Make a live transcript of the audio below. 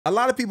A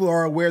lot of people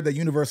are aware that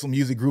Universal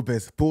Music Group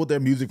has pulled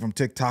their music from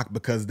TikTok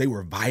because they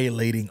were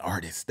violating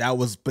artists. That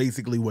was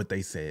basically what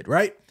they said,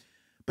 right?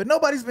 But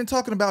nobody's been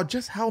talking about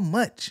just how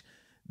much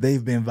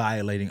they've been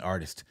violating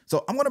artists.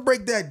 So I'm going to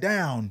break that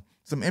down,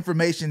 some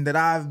information that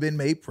I've been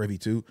made privy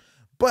to.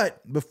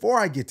 But before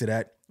I get to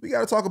that, we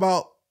got to talk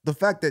about the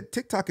fact that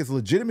TikTok is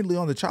legitimately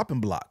on the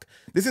chopping block.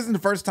 This isn't the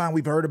first time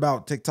we've heard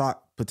about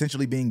TikTok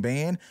potentially being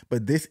banned,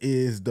 but this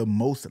is the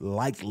most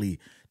likely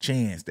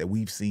chance that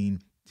we've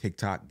seen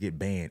TikTok get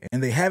banned.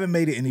 And they haven't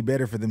made it any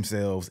better for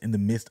themselves in the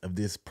midst of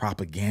this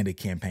propaganda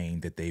campaign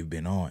that they've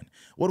been on.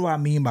 What do I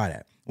mean by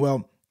that?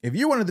 Well, if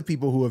you're one of the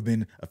people who have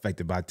been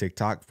affected by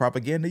TikTok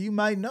propaganda, you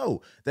might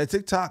know that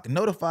TikTok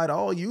notified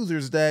all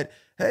users that,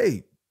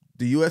 hey,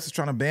 the US is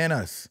trying to ban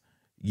us.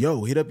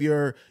 Yo, hit up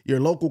your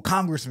local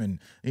congressman,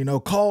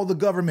 call the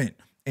government,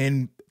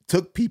 and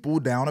took people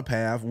down a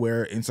path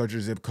where insert your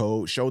zip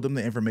code, showed them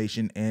the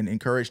information, and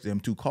encouraged them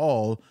to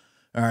call,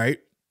 all right,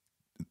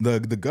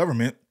 the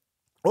government.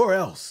 Or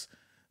else,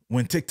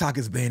 when TikTok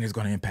is banned, it's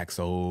going to impact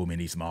so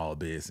many small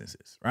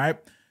businesses, right?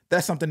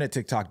 That's something that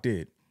TikTok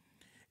did.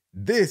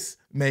 This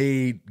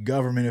made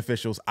government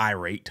officials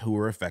irate who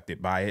were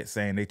affected by it,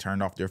 saying they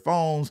turned off their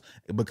phones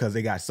because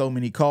they got so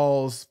many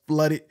calls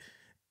flooded,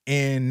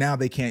 and now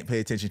they can't pay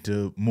attention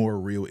to more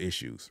real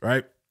issues,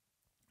 right?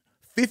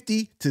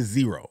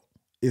 50-0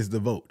 is the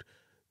vote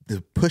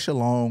to push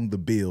along the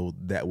bill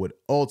that would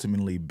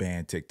ultimately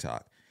ban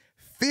TikTok.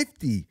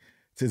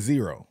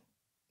 50-0.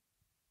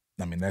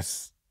 I mean,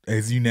 that's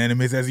as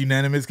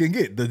unanimous can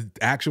get, the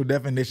actual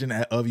definition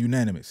of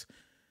unanimous.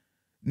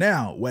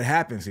 Now, what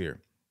happens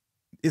here?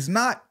 It's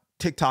not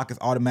TikTok is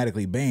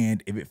automatically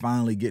banned if it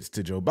finally gets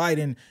to Joe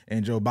Biden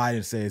and Joe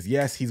Biden says,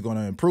 yes, he's going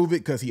to improve it,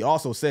 because he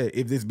also said,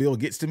 if this bill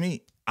gets to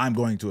me, I'm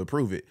going to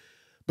approve it.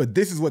 But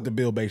this is what the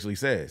bill basically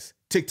says.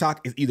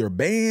 TikTok is either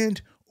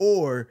banned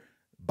or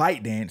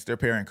ByteDance, their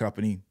parent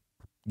company,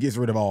 gets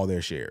rid of all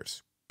their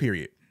shares,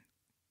 period.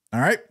 All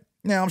right.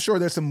 Now, I'm sure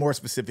there's some more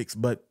specifics,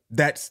 but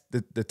that's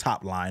the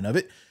top line of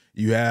it.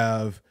 You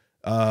have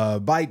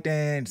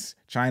ByteDance,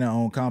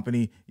 China-owned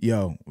company.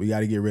 Yo, we got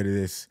to get rid of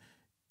this.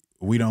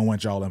 We don't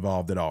want y'all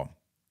involved at all.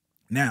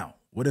 Now,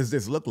 what does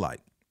this look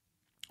like?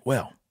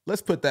 Well,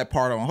 let's put that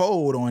part on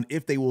hold on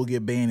if they will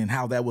get banned and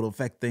how that will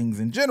affect things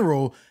in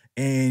general,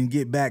 and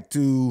get back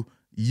to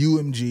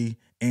UMG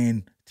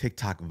and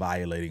TikTok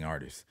violating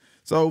artists.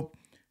 So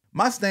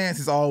my stance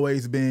has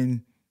always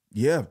been,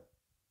 yeah,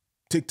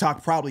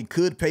 TikTok probably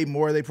could pay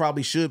more. They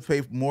probably should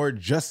pay more,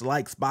 just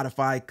like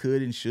Spotify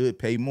could and should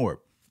pay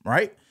more,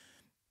 right?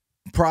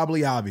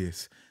 Probably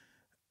obvious.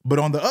 But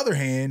on the other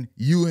hand,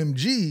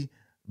 UMG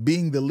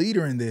being the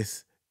leader in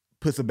this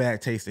puts a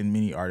bad taste in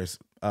many artists'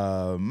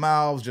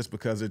 mouths, just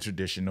because of the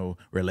traditional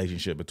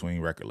relationship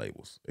between record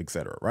labels,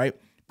 etc., right?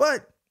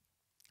 But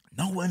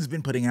no one's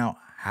been putting out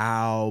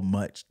how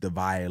much the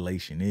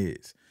violation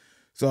is.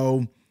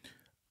 So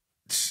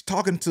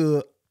talking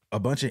to a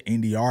bunch of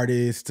indie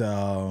artists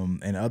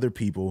and other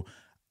people,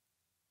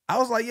 I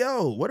was like,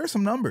 yo, what are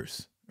some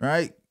numbers,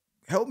 right?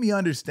 Help me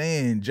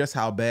understand just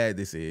how bad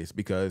this is,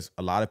 because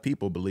a lot of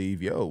people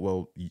believe, yo,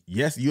 well,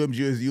 yes, UMG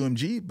is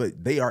UMG,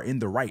 but they are in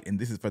the right, and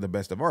this is for the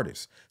best of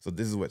artists. So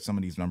this is what some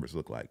of these numbers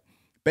look like.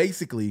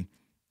 Basically,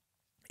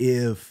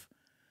 if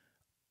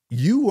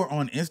you were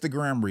on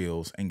Instagram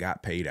Reels and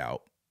got paid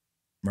out,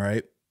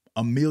 right,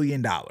 $1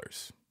 million,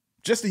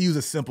 just to use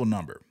a simple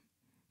number,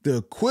 the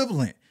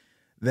equivalent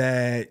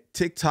that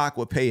TikTok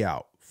would pay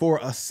out for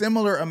a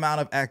similar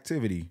amount of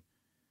activity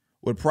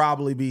would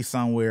probably be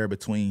somewhere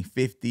between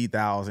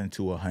 $50,000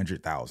 to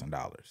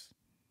 $100,000,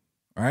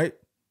 right?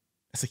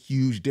 That's a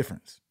huge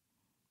difference.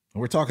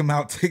 And we're talking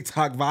about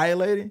TikTok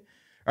violating,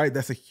 all right?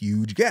 That's a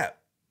huge gap.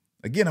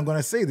 Again, I'm going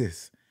to say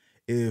this.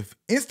 If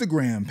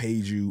Instagram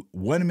paid you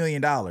 $1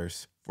 million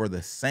for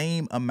the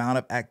same amount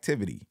of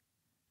activity,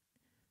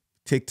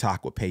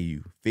 TikTok would pay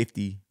you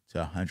 $50,000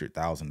 to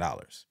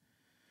 $100,000.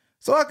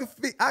 So I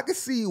can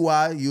see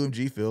why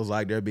UMG feels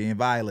like they're being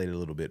violated a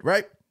little bit,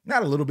 right?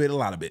 Not a little bit, a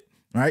lot of it,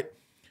 right?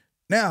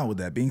 Now, with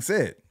that being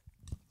said,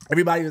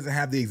 everybody doesn't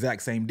have the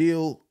exact same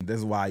deal. This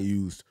is why I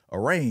used a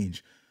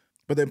range.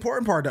 But the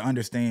important part to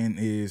understand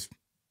is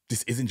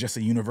this isn't just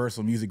a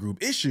Universal Music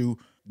Group issue.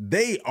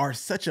 They are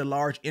such a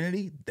large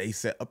entity, they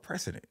set a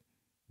precedent.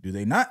 Do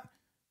they not?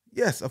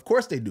 Yes, of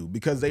course they do,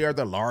 because they are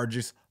the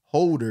largest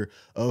holder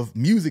of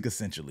music,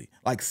 essentially,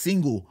 like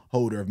single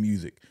holder of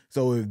music.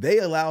 So if they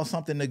allow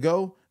something to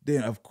go,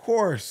 then of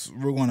course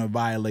we're going to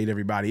violate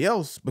everybody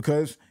else,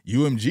 because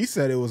UMG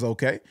said it was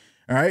okay,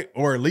 all right?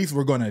 Or at least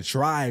we're going to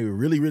try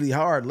really, really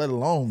hard, let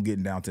alone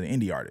getting down to the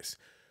indie artists.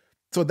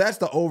 So that's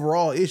the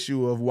overall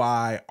issue of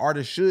why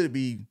artists should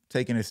be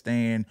taking a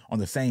stand on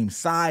the same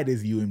side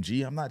as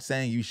UMG. I'm not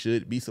saying you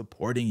should be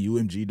supporting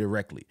UMG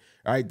directly,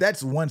 all right?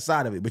 That's one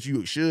side of it, but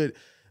you should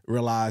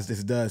realize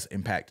this does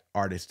impact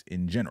artists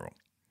in general.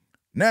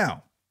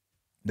 Now,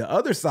 the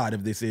other side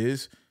of this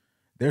is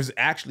there's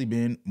actually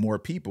been more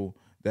people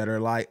that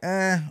are like,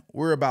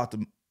 we're about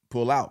to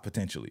pull out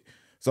potentially.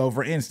 So,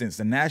 for instance,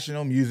 the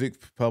National Music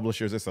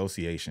Publishers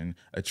Association,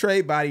 a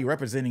trade body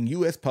representing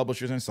U.S.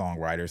 publishers and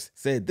songwriters,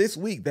 said this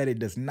week that it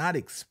does not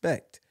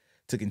expect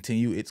to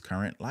continue its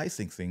current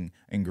licensing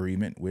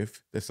agreement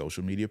with the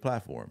social media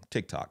platform,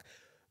 TikTok.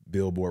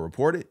 Billboard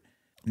reported.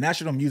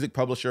 National Music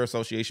Publisher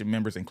Association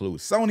members include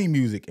Sony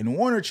Music and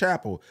Warner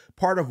Chappell,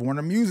 part of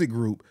Warner Music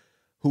Group,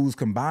 whose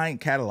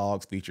combined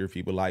catalogs feature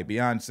people like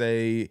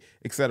Beyonce,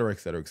 et cetera, et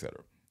cetera, et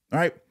cetera. All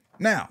right.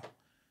 Now,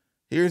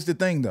 here's the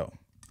thing, though.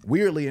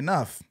 Weirdly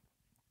enough,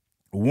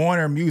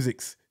 Warner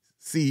Music's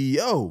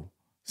CEO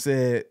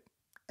said,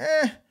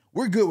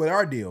 we're good with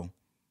our deal.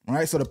 All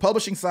right. So the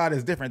publishing side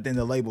is different than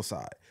the label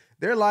side.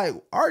 They're like,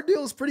 our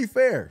deal is pretty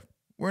fair.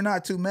 We're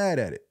not too mad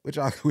at it, which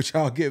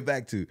I'll get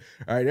back to.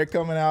 All right. They're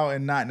coming out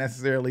and not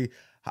necessarily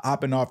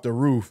hopping off the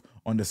roof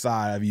on the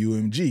side of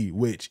UMG,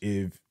 which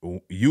if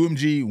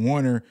UMG,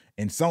 Warner,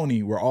 and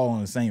Sony were all on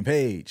the same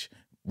page,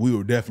 we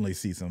would definitely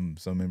see some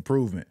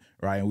improvement,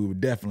 right? And we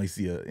would definitely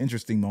see an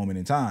interesting moment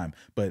in time.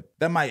 But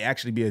that might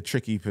actually be a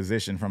tricky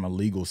position from a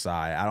legal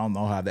side. I don't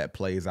know how that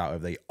plays out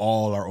if they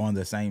all are on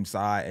the same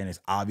side and it's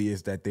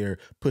obvious that they're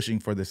pushing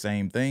for the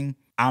same thing.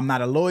 I'm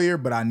not a lawyer,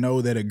 but I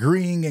know that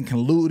agreeing and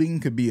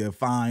colluding could be a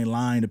fine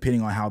line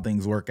depending on how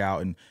things work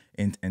out and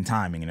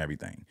timing and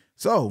everything.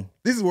 So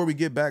this is where we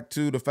get back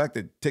to the fact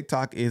that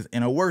TikTok is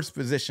in a worse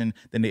position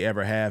than they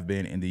ever have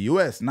been in the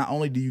US. Not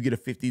only do you get a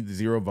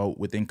 50-0 vote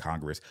within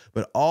Congress,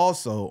 but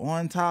also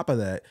on top of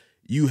that,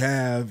 you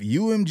have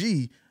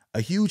UMG, a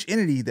huge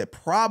entity that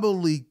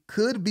probably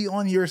could be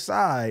on your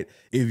side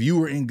if you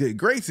were in good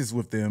graces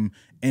with them.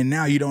 And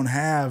now you don't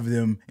have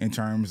them in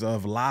terms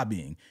of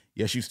lobbying.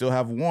 Yes, you still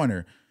have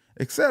Warner,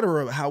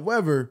 etc.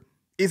 However,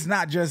 it's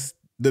not just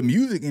the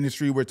music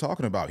industry we're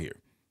talking about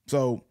here.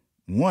 So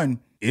one,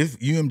 if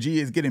UMG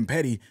is getting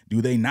petty, do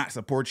they not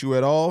support you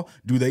at all?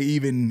 Do they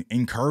even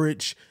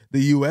encourage the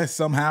US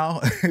somehow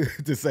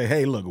to say,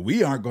 hey, look,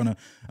 we aren't going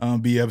to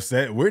be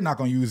upset. We're not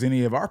going to use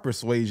any of our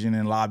persuasion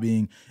and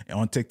lobbying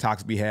on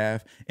TikTok's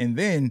behalf. And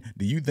then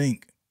do you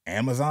think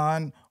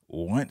Amazon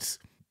wants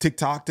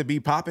TikTok to be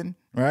popping,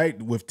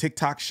 right? With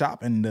TikTok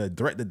Shop and the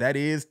threat that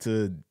is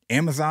to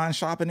Amazon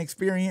shopping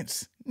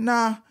experience?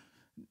 Nah,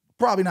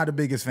 probably not the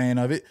biggest fan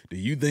of it. Do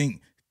you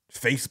think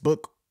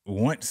Facebook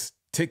wants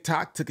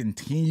TikTok to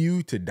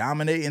continue to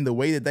dominate in the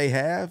way that they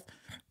have?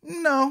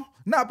 No,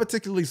 not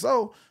particularly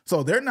so.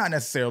 So they're not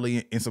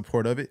necessarily in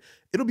support of it.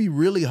 It'll be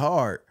really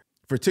hard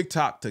for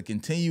TikTok to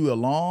continue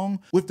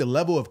along with the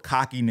level of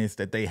cockiness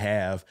that they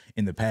have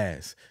in the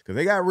past. Because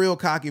they got real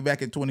cocky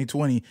back in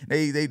 2020.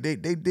 They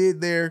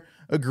did their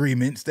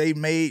agreements. They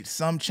made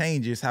some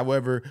changes.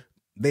 However,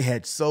 they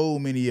had so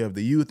many of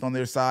the youth on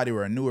their side. They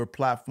were a newer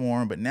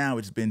platform, but now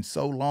it's been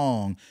so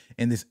long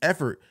and this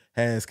effort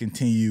has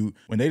continued.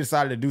 When they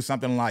decided to do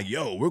something like,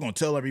 yo, we're going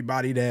to tell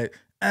everybody that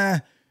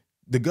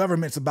the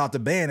government's about to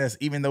ban us,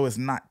 even though it's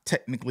not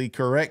technically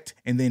correct,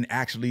 and then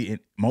actually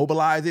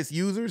mobilize its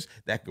users,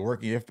 that could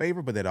work in your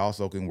favor, but that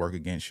also can work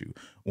against you.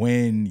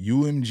 When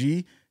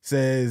UMG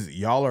says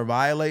y'all are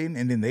violating,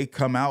 and then they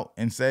come out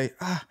and say,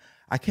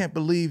 I can't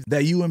believe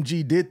that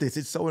UMG did this.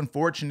 It's so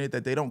unfortunate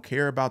that they don't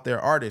care about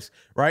their artists,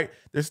 right?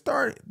 There's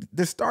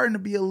starting to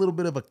be a little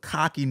bit of a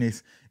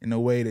cockiness in the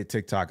way that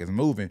TikTok is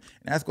moving.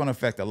 And that's going to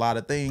affect a lot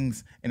of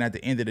things. And at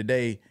the end of the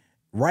day,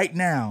 right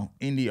now,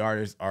 indie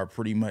artists are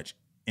pretty much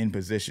in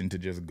position to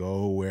just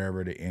go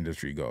wherever the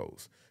industry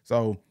goes.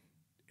 So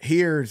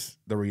here's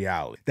the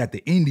reality that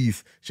the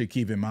indies should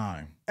keep in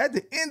mind. At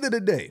the end of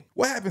the day,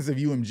 what happens if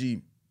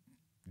UMG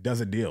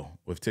does a deal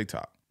with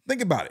TikTok?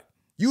 Think about it.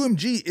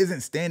 UMG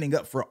isn't standing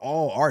up for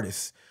all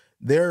artists.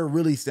 They're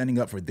really standing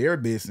up for their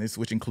business,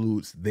 which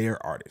includes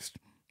their artists.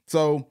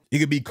 So it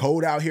could be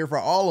cold out here for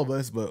all of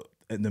us, but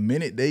at the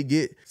minute they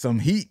get some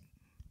heat,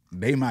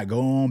 they might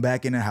go on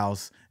back in the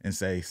house and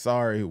say,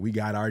 sorry, we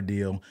got our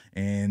deal.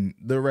 And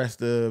the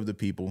rest of the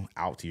people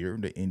out here,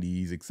 the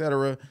indies,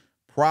 etc.,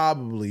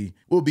 probably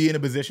will be in a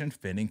position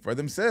fending for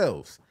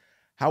themselves.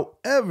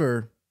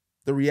 However,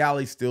 the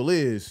reality still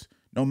is,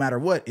 no matter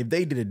what, if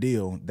they did a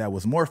deal that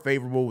was more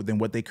favorable than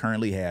what they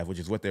currently have, which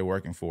is what they're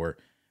working for,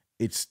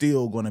 it's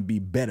still going to be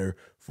better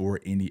for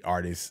indie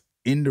artists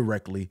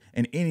indirectly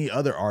and any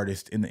other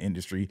artist in the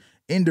industry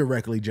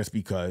indirectly, just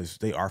because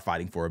they are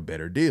fighting for a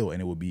better deal.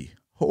 And it would be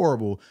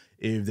horrible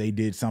if they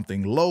did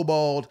something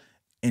lowballed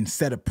and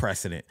set a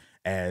precedent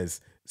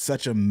as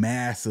such a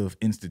massive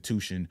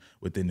institution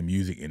within the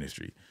music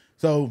industry.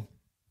 So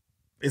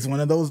it's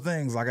one of those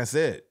things, like I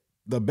said,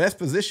 the best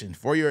position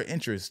for your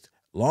interest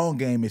long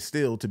game is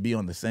still to be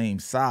on the same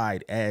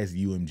side as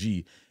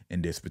UMG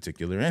in this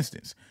particular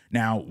instance.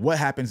 Now, what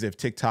happens if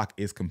TikTok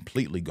is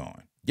completely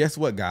gone? Guess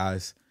what,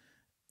 guys?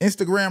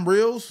 Instagram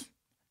Reels,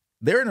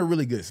 they're in a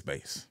really good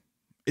space.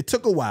 It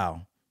took a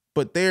while,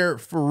 but they're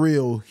for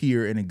real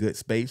here in a good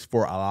space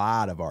for a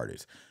lot of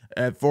artists.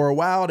 For a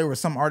while, there were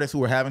some artists who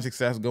were having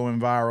success going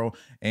viral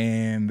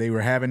and they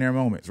were having their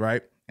moments,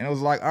 right? And it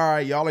was like, all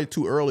right, y'all are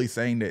too early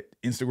saying that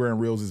Instagram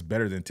Reels is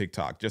better than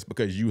TikTok just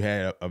because you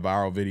had a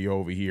viral video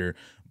over here,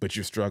 but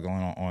you're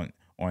struggling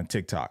on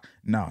TikTok.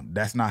 No,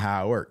 that's not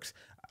how it works.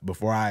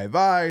 Before I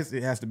advise,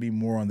 it has to be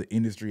more on the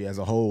industry as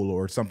a whole,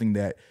 or something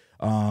that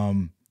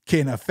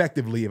can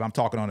effectively, if I'm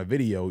talking on a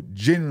video,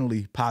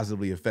 generally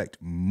positively affect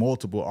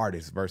multiple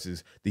artists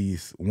versus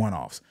these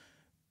one-offs.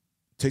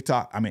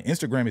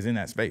 Instagram is in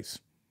that space.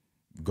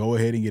 Go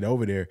ahead and get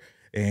over there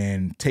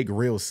and take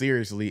Reels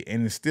seriously,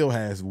 and it still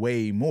has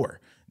way more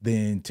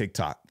than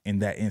TikTok in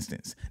that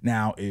instance.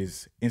 Now,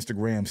 is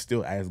Instagram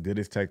still as good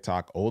as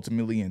TikTok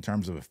ultimately in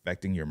terms of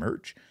affecting your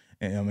merch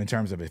and in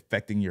terms of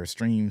affecting your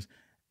streams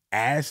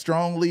as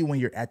strongly when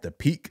you're at the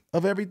peak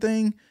of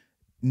everything?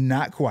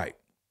 Not quite.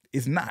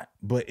 It's not,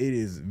 but it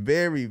is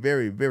very,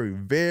 very, very,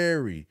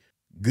 very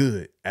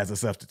good as a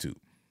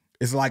substitute.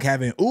 It's like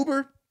having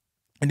Uber,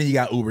 and then you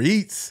got Uber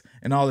Eats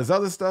and all this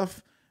other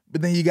stuff,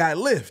 but then you got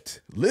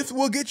Lyft. Lyft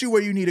will get you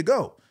where you need to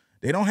go.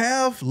 They don't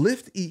have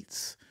Lyft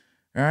Eats,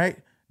 all right?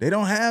 They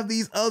don't have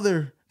these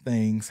other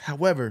things.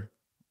 However,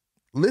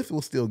 Lyft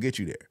will still get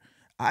you there.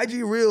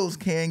 IG Reels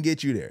can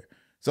get you there.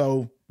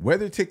 So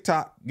whether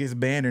TikTok gets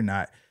banned or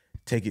not,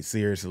 take it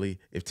seriously.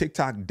 If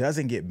TikTok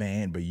doesn't get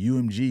banned, but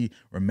UMG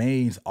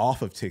remains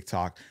off of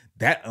TikTok,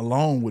 that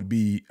alone would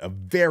be a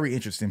very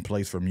interesting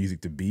place for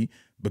music to be,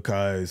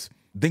 because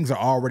things are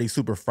already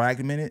super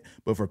fragmented.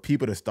 But for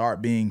people to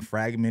start being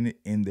fragmented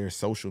in their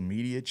social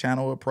media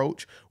channel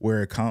approach,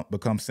 where it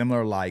becomes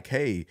similar, like,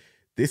 hey,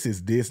 this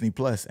is Disney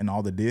Plus and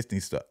all the Disney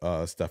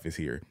stuff is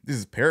here. This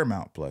is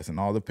Paramount Plus and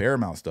all the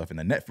Paramount stuff, and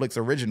the Netflix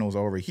originals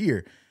are over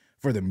here.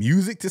 For the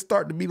music to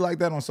start to be like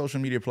that on social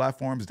media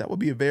platforms, that would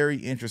be a very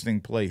interesting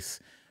place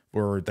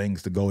for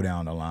things to go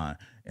down the line.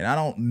 And I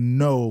don't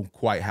know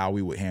quite how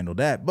we would handle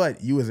that,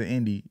 but you as an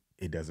indie,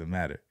 it doesn't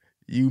matter.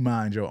 You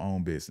mind your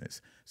own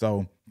business.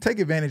 So take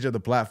advantage of the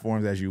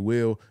platforms as you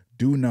will.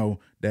 Do know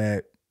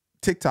that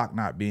TikTok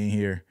not being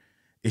here,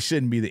 it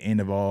shouldn't be the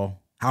end of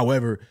all.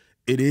 However,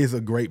 it is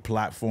a great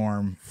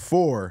platform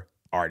for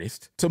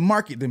artists to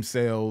market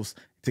themselves,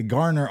 to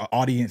garner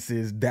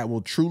audiences that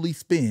will truly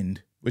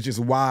spend, which is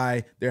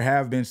why there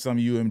have been some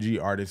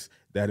UMG artists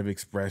that have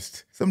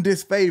expressed some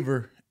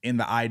disfavor in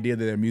the idea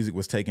that their music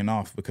was taken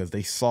off, because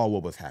they saw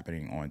what was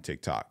happening on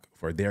TikTok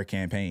for their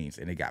campaigns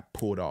and it got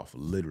pulled off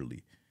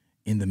literally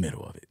in the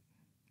middle of it.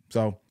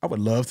 So I would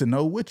love to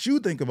know what you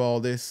think of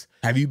all this.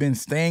 Have you been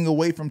staying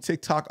away from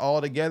TikTok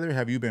altogether?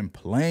 Have you been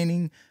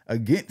planning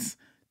against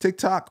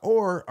TikTok,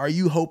 or are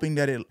you hoping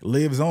that it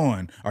lives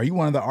on? Are you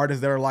one of the artists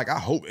that are like, I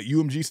hope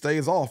UMG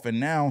stays off and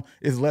now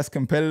it's less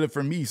competitive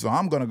for me, so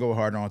I'm going to go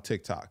harder on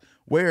TikTok?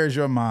 Where is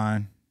your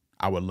mind?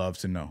 I would love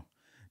to know.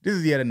 This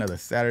is yet another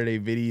Saturday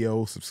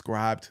video.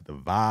 Subscribe to The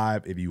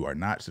Vibe if you are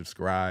not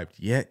subscribed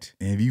yet.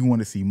 And if you want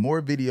to see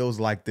more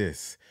videos like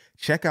this,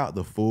 check out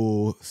the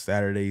full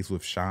Saturdays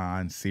with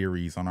Sean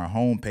series on our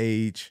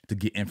homepage to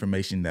get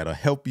information that'll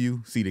help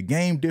you see the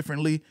game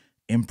differently,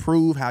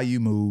 improve how you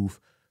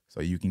move, so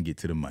you can get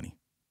to the money.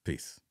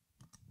 Peace.